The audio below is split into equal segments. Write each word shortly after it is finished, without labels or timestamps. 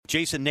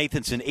Jason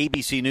Nathanson,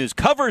 ABC News,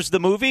 covers the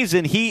movies,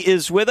 and he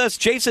is with us.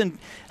 Jason,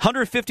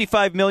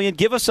 $155 million.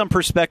 Give us some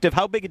perspective.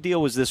 How big a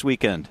deal was this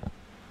weekend?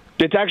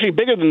 It's actually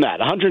bigger than that,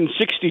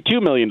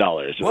 $162 million.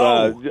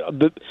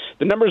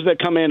 The numbers that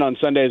come in on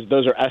Sundays,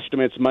 those are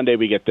estimates. Monday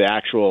we get the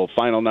actual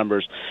final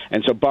numbers.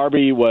 And so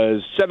Barbie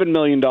was $7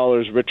 million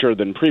richer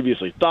than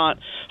previously thought.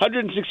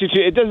 162,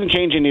 it doesn't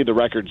change any of the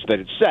records that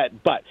it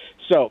set, but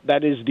so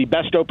that is the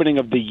best opening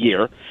of the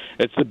year.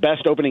 It's the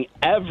best opening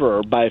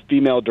ever by a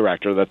female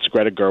director. That's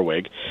Greta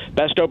Gerwig.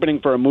 Best opening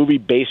for a movie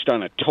based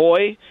on a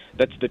toy.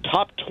 That's the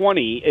top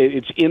 20.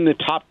 It's in the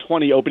top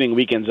 20 opening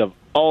weekends of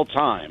all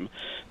time.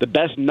 The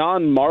best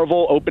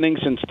non-Marvel opening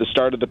since the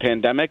start of the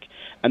pandemic,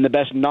 and the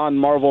best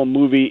non-Marvel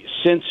movie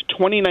since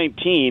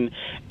 2019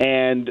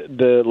 and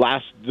the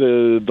Last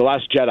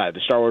Jedi, the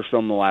Star Wars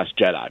film The Last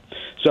Jedi.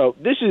 So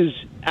this is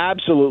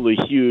absolutely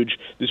huge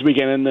this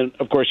weekend. And then,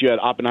 of course, you had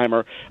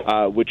Oppenheimer,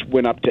 which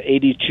went up to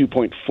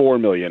 $82.4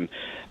 million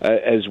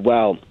as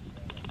well.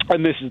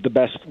 And this is the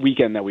best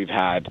weekend that we've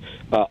had,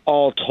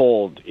 all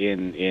told,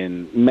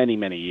 in many,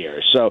 many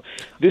years. So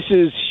this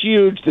is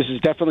huge. This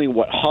is definitely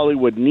what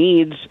Hollywood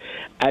needs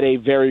at a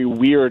very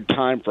weird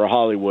time for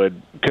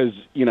Hollywood because,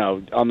 you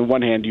know, on the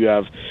one hand, you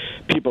have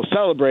people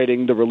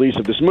celebrating the release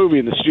of this movie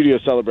and the studio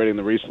celebrating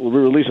the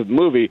release of the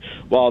movie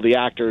while the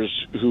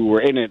actors who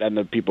were in it and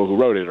the people who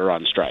wrote it are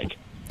on strike.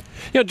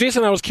 You know,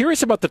 Jason, I was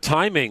curious about the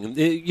timing.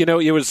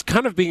 It was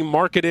kind of being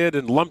marketed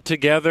and lumped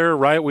together,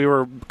 right? We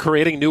were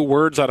creating new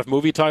words out of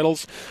movie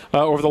titles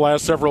over the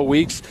last several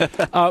weeks.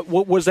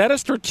 Was that a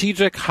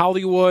strategic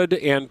Hollywood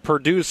and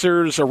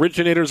producers,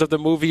 originators of the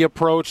movie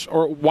approach,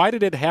 or why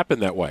did it happen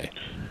that way?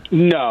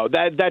 No,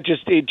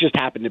 it just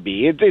happened to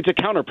be. It's a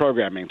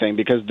counter-programming thing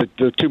because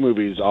the two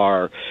movies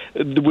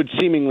would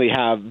seemingly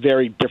have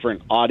very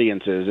different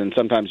audiences, and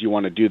sometimes you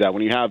want to do that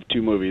when you have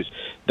two movies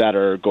that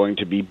are going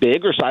to be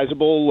big or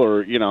sizable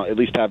or, you know, at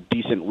least have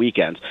decent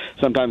weekends.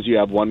 Sometimes you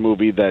have one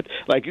movie that,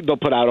 like, they'll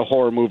put out a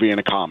horror movie and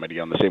a comedy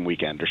on the same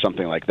weekend or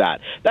something like that.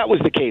 That was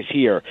the case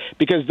here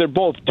because they're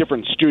both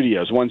different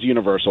studios. One's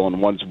Universal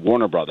and one's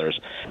Warner Brothers,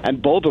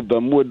 and both of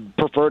them would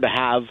prefer to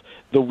have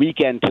the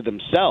weekend to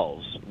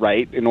themselves,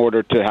 right, in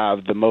order to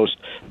have the most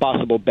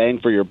possible bang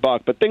for your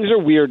buck. But things are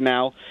weird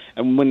now,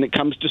 and when it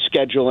comes to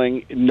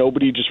scheduling,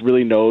 nobody just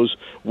really knows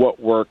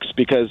what works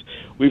because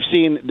we've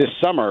seen this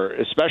summer,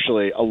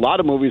 especially, a lot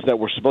of movies that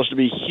were supposed to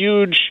be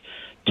huge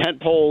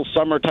tentpole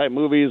summer-type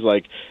movies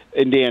like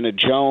Indiana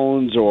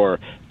Jones or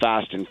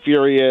Fast and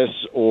Furious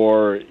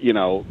or, you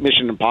know,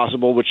 Mission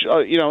Impossible, which,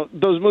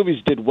 those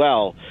movies did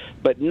well,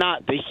 but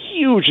not the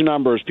huge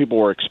numbers people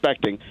were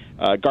expecting.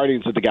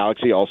 Guardians of the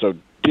Galaxy also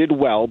did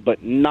well,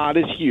 but not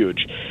as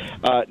huge.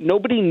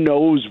 Nobody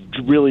knows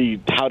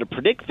really how to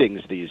predict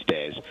things these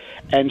days.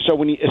 And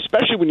so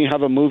especially when you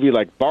have a movie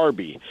like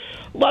Barbie,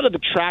 a lot of the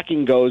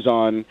tracking goes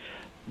on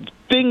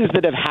things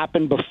that have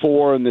happened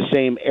before in the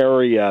same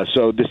area.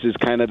 So this is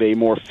kind of a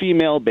more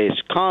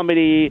female-based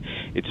comedy.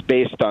 It's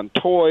based on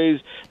toys,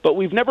 but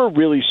we've never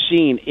really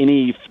seen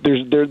any.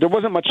 There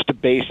wasn't much to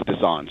base this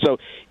on. So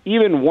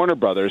even Warner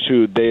Brothers,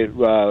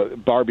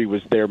 Barbie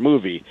was their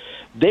movie,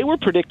 they were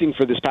predicting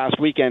for this past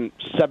weekend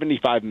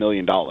 $75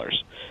 million.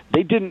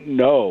 They didn't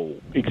know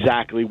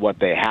exactly what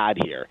they had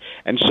here.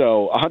 And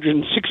so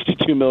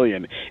 $162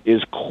 million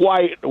is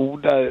quite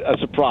a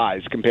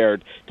surprise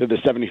compared to the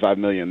 $75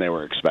 million they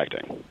were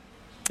expecting.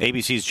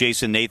 ABC's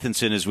Jason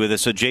Nathanson is with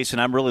us. So, Jason,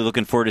 I'm really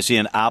looking forward to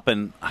seeing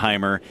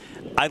Oppenheimer.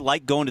 I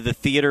like going to the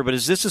theater, but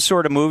is this a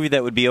sort of movie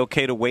that would be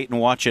okay to wait and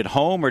watch at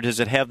home, or does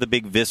it have the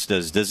big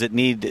vistas?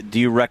 Do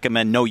you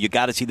recommend, no, you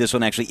got to see this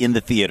one actually in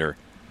the theater?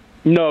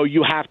 No,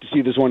 you have to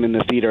see this one in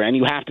the theater, and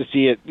you have to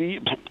see it.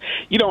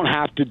 You don't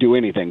have to do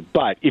anything,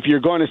 but if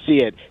you're going to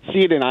see it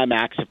in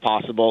IMAX if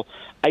possible.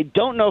 I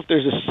don't know if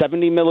there's a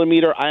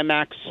 70-millimeter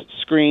IMAX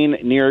screen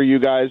near you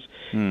guys.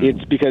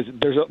 It's because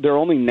there are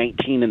only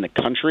 19 in the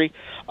country,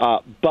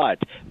 but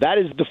that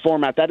is the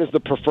format. That is the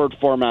preferred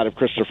format of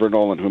Christopher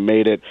Nolan, who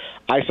made it.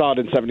 I saw it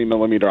in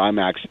 70-millimeter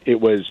IMAX.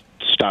 It was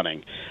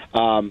stunning.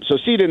 So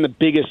see it in the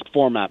biggest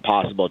format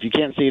possible. If you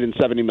can't see it in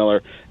 70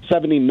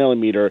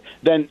 millimeter,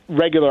 then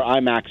regular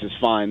IMAX is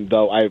fine,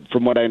 though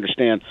from what I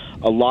understand,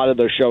 a lot of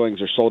those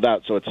showings are sold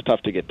out, so it's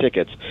tough to get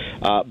tickets.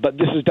 But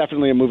this is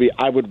definitely a movie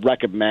I would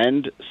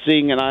recommend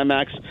seeing in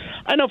IMAX.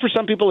 I know for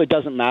some people it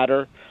doesn't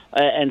matter,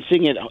 and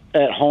seeing it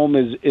at home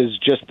is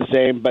just the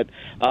same, but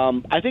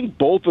I think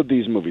both of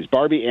these movies,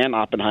 Barbie and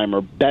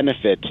Oppenheimer,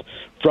 benefit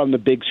from the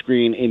big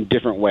screen in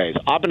different ways.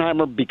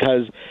 Oppenheimer,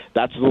 because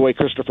that's the way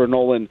Christopher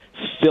Nolan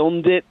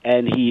filmed it,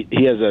 and he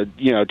has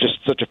just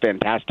such a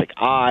fantastic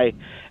eye,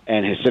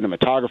 and his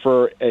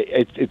cinematographer,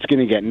 it's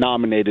going to get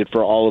nominated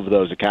for all of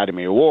those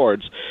Academy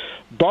Awards.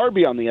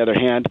 Barbie, on the other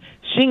hand,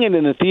 seeing it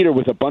in the theater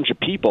with a bunch of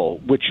people,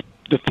 which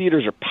the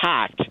theaters are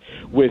packed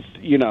with,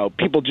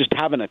 people just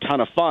having a ton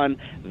of fun,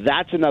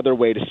 that's another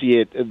way to see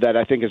it that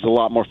I think is a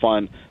lot more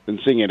fun than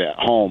seeing it at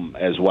home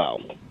as well.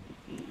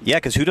 Yeah,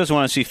 because who doesn't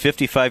want to see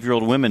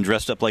 55-year-old women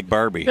dressed up like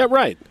Barbie? Yeah,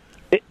 right.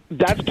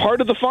 That's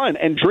part of the fun,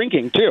 and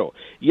drinking too.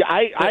 Yeah,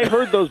 I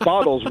heard those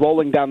bottles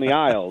rolling down the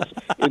aisles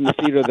in the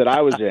theater that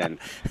I was in.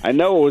 I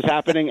know what was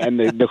happening, and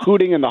the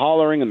hooting and the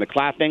hollering and the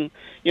clapping.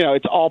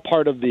 It's all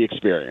part of the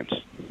experience.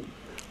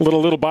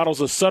 Little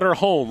bottles of Sutter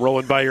Home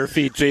rolling by your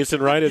feet,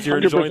 Jason, right, as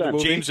you're 100%. enjoying the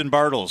movie? James and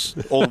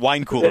Bartles, old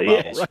wine cooler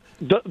bottles.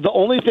 The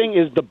only thing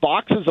is the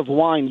boxes of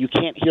wine, you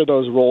can't hear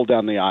those roll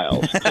down the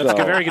aisles. That's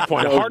a very good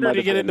point. Harder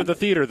to get into the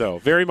theater, though.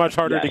 Very much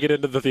harder to get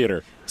into the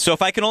theater. So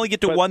if I can only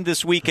get to one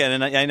this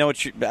weekend, and I know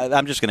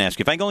I'm just going to ask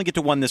you, if I can only get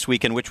to one this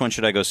weekend, which one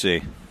should I go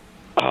see?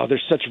 Oh,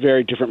 there's such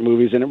very different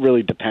movies, and it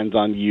really depends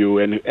on you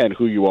and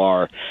who you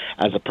are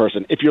as a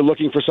person. If you're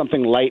looking for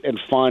something light and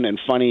fun and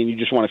funny and you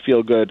just want to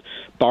feel good,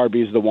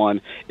 Barbie's the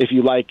one. If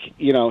you like,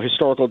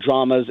 historical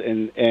dramas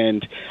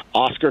and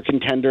Oscar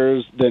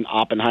contenders, then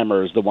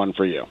Oppenheimer is the one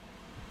for you.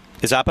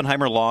 Is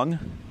Oppenheimer long?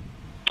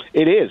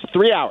 It is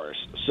 3 hours,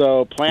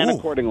 so plan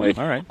accordingly.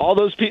 All right. All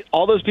those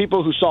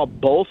people who saw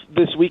both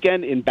this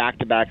weekend in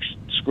back-to-back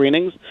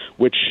screenings,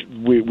 which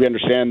we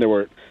understand there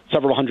were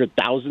several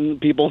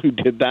 100,000 people who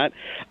did that.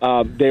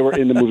 They were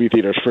in the movie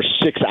theaters for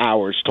 6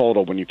 hours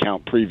total when you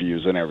count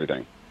previews and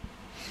everything.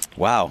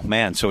 Wow,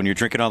 man! So when you're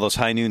drinking all those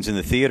high noons in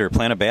the theater,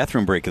 plan a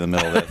bathroom break in the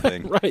middle of that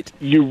thing. Right.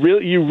 You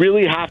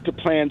really have to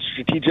plan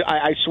strategic.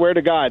 I swear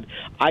to God,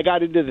 I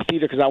got into the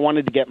theater because I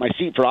wanted to get my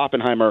seat for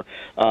Oppenheimer.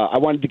 I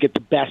wanted to get the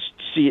best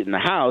seat in the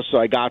house, so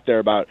I got there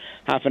about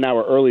half an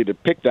hour early to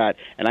pick that,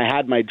 and I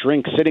had my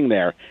drink sitting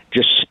there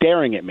just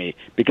staring at me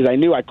because I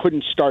knew I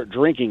couldn't start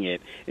drinking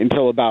it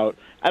until about,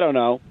 I don't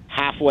know,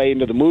 halfway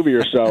into the movie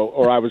or so,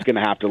 or I was going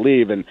to have to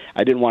leave, and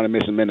I didn't want to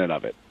miss a minute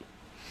of it.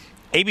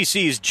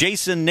 ABC's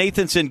Jason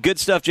Nathanson. Good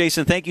stuff,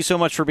 Jason. Thank you so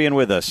much for being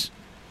with us.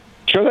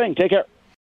 Sure thing. Take care.